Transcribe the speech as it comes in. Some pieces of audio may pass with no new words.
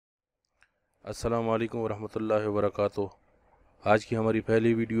السلام علیکم ورحمۃ اللہ وبرکاتہ۔ آج کی ہماری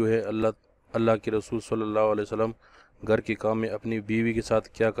پہلی ویڈیو ہے اللہ کے رسول صلی اللہ علیہ وسلم گھر کے کام میں اپنی بیوی کے ساتھ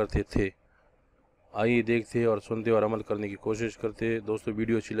کیا کرتے تھے۔ آئیے دیکھتے اور سنتے اور عمل کرنے کی کوشش کرتے۔ دوستو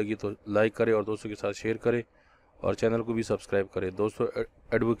ویڈیو اچھی لگی تو لائک کرے اور دوستوں کے ساتھ شیئر کرے اور چینل کو بھی سبسکرائب کرے۔ دوستو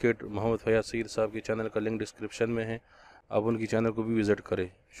ایڈوکیٹ محمد فیاض سید صاحب کے چینل کا لنک ڈسکرپشن میں ہے، آپ ان کی چینل کو بھی وزٹ کریں۔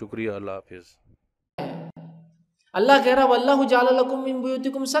 شکریہ، اللہ حافظ۔ اللہ کہہ رہا واللہ جعل لکم من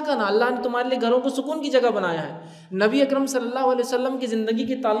بیوتکم سکنا، اللہ نے تمہارے لیے گھروں کو سکون کی جگہ بنایا ہے۔ نبی اکرم صلی اللہ علیہ وسلم کی زندگی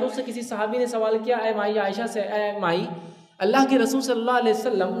کے تعلق سے کسی صحابی نے سوال کیا، اے مائی عائشہ سے، اے مائی اللہ کے رسول صلی اللہ علیہ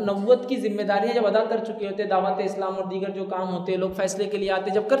وسلم نبوت کی ذمہ داریاں جب ادا کر چکے ہوتے، دعوت اسلام اور دیگر جو کام ہوتے، لوگ فیصلے کے لیے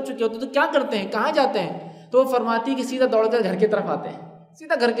آتے، جب کر چکے ہوتے تو کیا کرتے ہیں، کہاں جاتے ہیں؟ تو وہ فرماتی کہ سیدھا دوڑ کر گھر کی طرف آتے ہیں،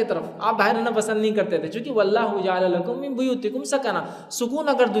 سیدھا گھر کی طرف۔ آپ باہر رہنا پسند نہیں کرتے تھے، چونکہ واللہ جعل لکم من بیوتکم سکنا، سکون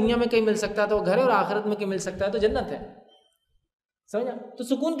اگر دنیا میں کہیں مل سکتا ہے تو گھر ہے، اور آخرت میں کہیں مل سکتا ہے تو جنت ہے۔ سمجھا؟ تو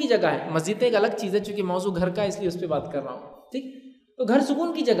سکون کی جگہ ہے۔ مسجد ایک الگ چیز ہے، چونکہ موضوع گھر کا ہے اس لیے اس پہ بات کر رہا ہوں، ٹھیک؟ تو گھر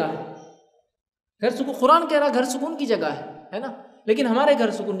سکون کی جگہ ہے، گھر سکون، قرآن کہہ رہا گھر سکون کی جگہ ہے نا؟ لیکن ہمارے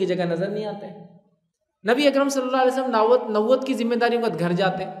گھر سکون کی جگہ نظر نہیں آتے۔ نبی اکرم صلی اللہ علیہ وسلم نبوت کی ذمہ داریوں کا گھر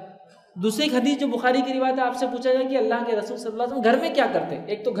جاتے۔ دوسری ایک حدیث جو بخاری کی روایت ہے، آپ سے پوچھا گیا کہ اللہ کے رسول صلی اللہ علیہ وسلم گھر میں کیا کرتے؟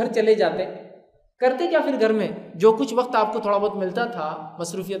 ایک تو گھر چلے جاتے، کرتے کیا پھر گھر میں جو کچھ وقت آپ کو تھوڑا بہت ملتا تھا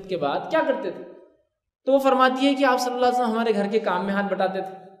مصروفیت کے بعد، کیا کرتے تھے؟ تو وہ فرماتی ہے کہ آپ صلی اللہ علیہ وسلم ہمارے گھر کے کام میں ہاتھ بٹاتے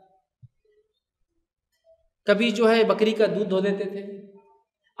تھے۔ کبھی جو ہے بکری کا دودھ دھو دیتے تھے،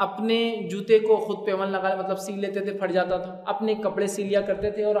 اپنے جوتے کو خود پہ عمل لگا مطلب سیل لیتے تھے، پھٹ جاتا تھا، اپنے کپڑے سیل لیا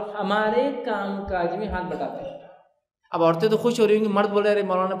کرتے تھے اور ہمارے کام کاج میں ہاتھ بٹاتے ہیں۔ اب عورتیں تو خوش ہو رہی ہوں گی، مرد بول رہے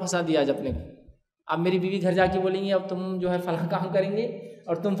مولانا پھنسا دیا آج اپنے کو۔ اب میری بیوی گھر جا کے بولیں گی اب تم جو ہے فلاں کام کریں گے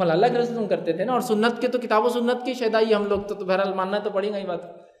اور تم فلاں، اللہ کے رسول تم کرتے تھے نا، اور سنت کے تو کتاب و سنت کے شہدائی ہم لوگ تو بہرحال ماننا تو پڑے گا ہی بات۔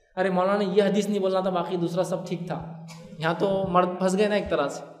 ارے مولانا یہ حدیث نہیں بولنا تھا، باقی دوسرا سب ٹھیک تھا۔ یہاں تو مرد پھنس گئے نا ایک طرح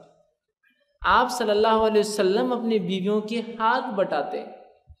سے۔ آپ صلی اللہ علیہ وسلم اپنی بیویوں کے ہاتھ بٹاتے۔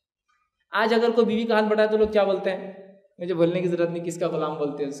 آج اگر کوئی بیوی کا ہاتھ بٹائے تو لوگ کیا بولتے ہیں؟ مجھے بولنے کی ضرورت نہیں، کس کا غلام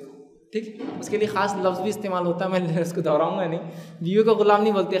بولتے ہیں اس کو، ٹھیک؟ اس کے لیے خاص لفظ بھی استعمال ہوتا ہے، میں اس کو دہراؤں گا نہیں۔ بیوی کا غلام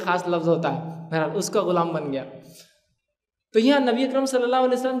نہیں بولتے، خاص لفظ ہوتا ہے، بہرحال اس کا غلام بن گیا۔ تو یہاں نبی اکرم صلی اللہ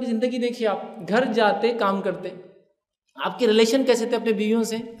علیہ وسلم کی زندگی دیکھیے، آپ گھر جاتے، کام کرتے۔ آپ کے ریلیشن کیسے تھے اپنے بیویوں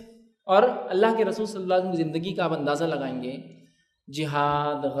سے؟ اور اللہ کے رسول صلی اللہ علیہ وسلم کی زندگی کا آپ اندازہ لگائیں گے،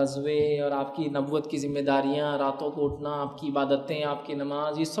 جہاد، غزوے اور آپ کی نبوت کی ذمہ داریاں، راتوں کو اٹھنا، آپ کی عبادتیں، آپ کی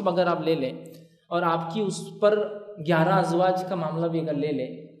نماز، یہ سب اگر آپ لے لیں اور آپ کی اس پر 11 ازواج کا معاملہ بھی اگر لے لیں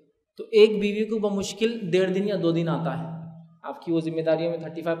تو ایک بیوی کو بمشکل 1.5 دن یا 2 دن آتا ہے۔ آپ کی وہ ذمہ داریوں میں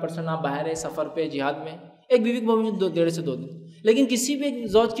 35% آپ باہر ہیں، سفر پہ، جہاد میں، ایک بیوی کو بمشکل 1.5 سے 2 دن۔ لیکن کسی بھی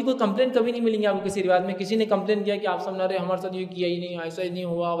زوج کی کوئی کمپلین کبھی نہیں ملیں گی آپ کو کسی روایت میں کسی نے کمپلین کیا کہ آپ سمجھ رہے ہمارے ساتھ یہ کیا ہی نہیں، ایسا ہی نہیں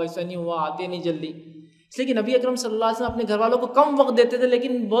ہوا، ویسا نہیں ہوا، آتے نہیں جلدی۔ اس لیے کہ نبی اکرم صلی اللہ علیہ وسلم اپنے گھر والوں کو کم وقت دیتے تھے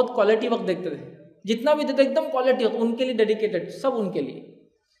لیکن بہت کوالٹی وقت دیتے تھے، جتنا بھی دیتے ایک دم کوالٹی وقت، ان کے لیے ڈیڈیکیٹڈ، سب ان کے لیے۔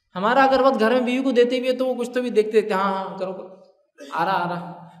 ہمارا اگر وقت گھر میں بیوی کو دیتے بھی ہے تو وہ کچھ تو بھی دیکھتے تھے، ہاں ہاں کرو، آ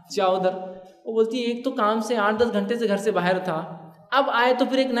رہا جاؤ ادھر۔ وہ بولتی ہے ایک تو کام سے 8-10 گھنٹے سے گھر سے باہر تھا، اب آئے تو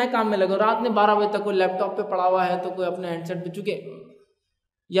پھر ایک نئے کام میں لگو، رات میں 12 بجے تک کوئی لیپ ٹاپ پہ پڑا ہوا ہے تو کوئی اپنے ہینڈ سیٹ پہ، چکے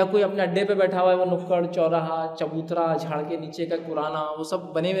یا کوئی اپنے اڈے پہ بیٹھا ہوا ہے، وہ نکڑ، چوراہا، چبوترا، جھاڑ کے نیچے کا پرانا، وہ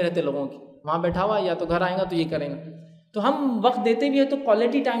سب بنے ہوئے رہتے لوگوں کی، وہاں بیٹھا ہوا ہے، یا تو گھر آئیں گا تو یہ کریں گا۔ تو ہم وقت دیتے بھی ہیں تو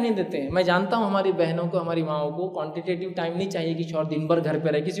کوالٹی ٹائم نہیں دیتے ہیں۔ میں جانتا ہوں ہماری بہنوں کو، ہماری ماؤں کو کوانٹیٹیو ٹائم نہیں چاہیے کہ شوہر دن بھر گھر پہ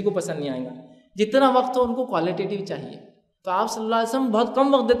رہے، کسی کو پسند نہیں آئے گا۔ جتنا وقت ہو ان کو کوالٹیٹیو چاہیے۔ تو آپ صلی اللہ علیہ وسلم بہت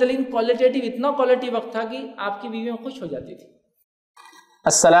کم وقت دیتے لیکن کوالٹیٹیو، اتنا کوالٹی وقت تھا کہ آپ کی بیویاں خوش ہو جاتی تھی۔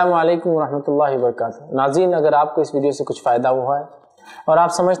 السلام علیکم ورحمۃ اللہ وبرکاتہ۔ ناظرین، اگر آپ کو اس ویڈیو سے کچھ فائدہ ہوا ہے اور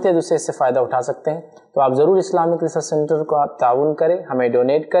آپ سمجھتے ہیں دوسرے اس سے فائدہ اٹھا سکتے ہیں تو آپ ضرور اسلامک ریسرچ سینٹر کو آپ تعاون کریں، ہمیں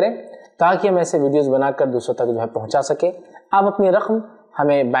ڈونیٹ کریں تاکہ ہم ایسے ویڈیوز بنا کر دوسروں تک جو ہے پہنچا سکیں۔ آپ اپنی رقم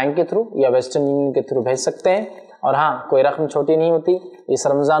ہمیں بینک کے تھرو یا ویسٹرن یونین کے تھرو بھیج سکتے ہیں، اور ہاں، کوئی رقم چھوٹی نہیں ہوتی۔ اس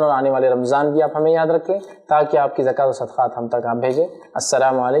رمضان اور آنے والے رمضان بھی آپ ہمیں یاد رکھیں تاکہ آپ کی زکوٰۃ و صدقات ہم تک آپ بھیجیں۔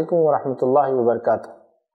 السلام علیکم ورحمۃ اللہ وبرکاتہ۔